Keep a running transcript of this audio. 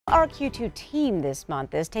Our Q2 team this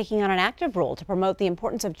month is taking on an active role to promote the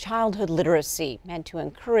importance of childhood literacy and to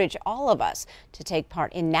encourage all of us to take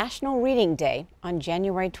part in National Reading Day on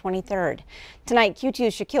January 23rd. Tonight,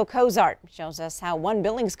 Q2's Shaquille Cozart shows us how one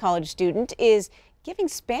Billings College student is giving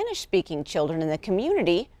Spanish-speaking children in the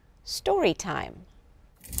community story time.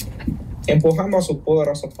 Empujando su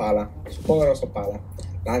poderosa pala.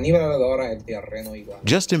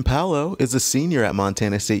 Justin Palo is a senior at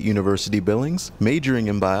Montana State University Billings, majoring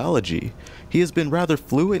in biology. He has been rather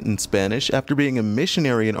fluent in Spanish after being a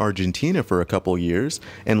missionary in Argentina for a couple years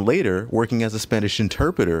and later working as a Spanish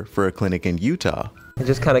interpreter for a clinic in Utah. It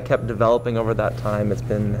just kind of kept developing over that time. It's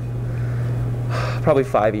been probably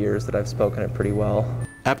 5 years that I've spoken it pretty well.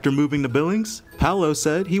 After moving to Billings, Palo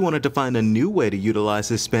said he wanted to find a new way to utilize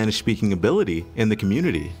his Spanish-speaking ability in the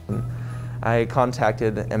community. I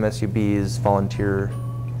contacted MSUB's volunteer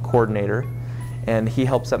coordinator, and he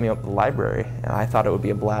helped set me up with the library. And I thought it would be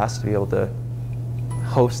a blast to be able to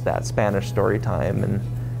host that Spanish story time, and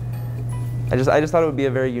I just thought it would be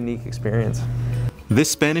a very unique experience. This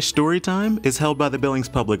Spanish story time is held by the Billings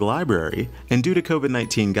Public Library, and due to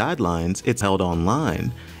COVID-19 guidelines, it's held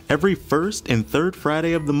online. Every first and third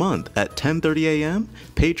Friday of the month at 10:30 a.m.,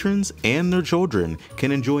 patrons and their children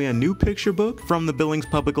can enjoy a new picture book from the Billings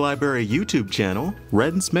Public Library YouTube channel,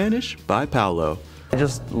 Read in Spanish by Paulo.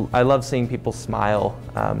 I love seeing people smile.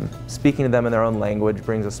 Speaking to them in their own language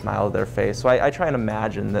brings a smile to their face. So I try and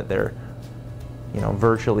imagine that they're,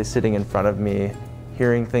 virtually sitting in front of me,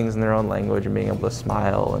 hearing things in their own language and being able to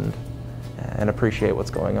smile and appreciate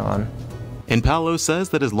what's going on. And Paulo says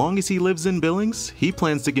that as long as he lives in Billings, he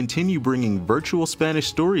plans to continue bringing virtual Spanish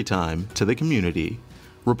story time to the community.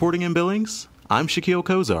 Reporting in Billings, I'm Shaquille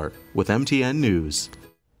Cozart with MTN News.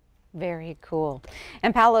 Very cool.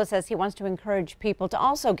 And Paulo says he wants to encourage people to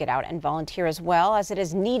also get out and volunteer as well, as it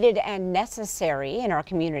is needed and necessary in our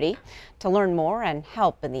community. To learn more and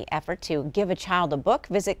help in the effort to give a child a book,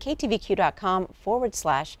 visit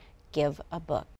ktvq.com/give a book.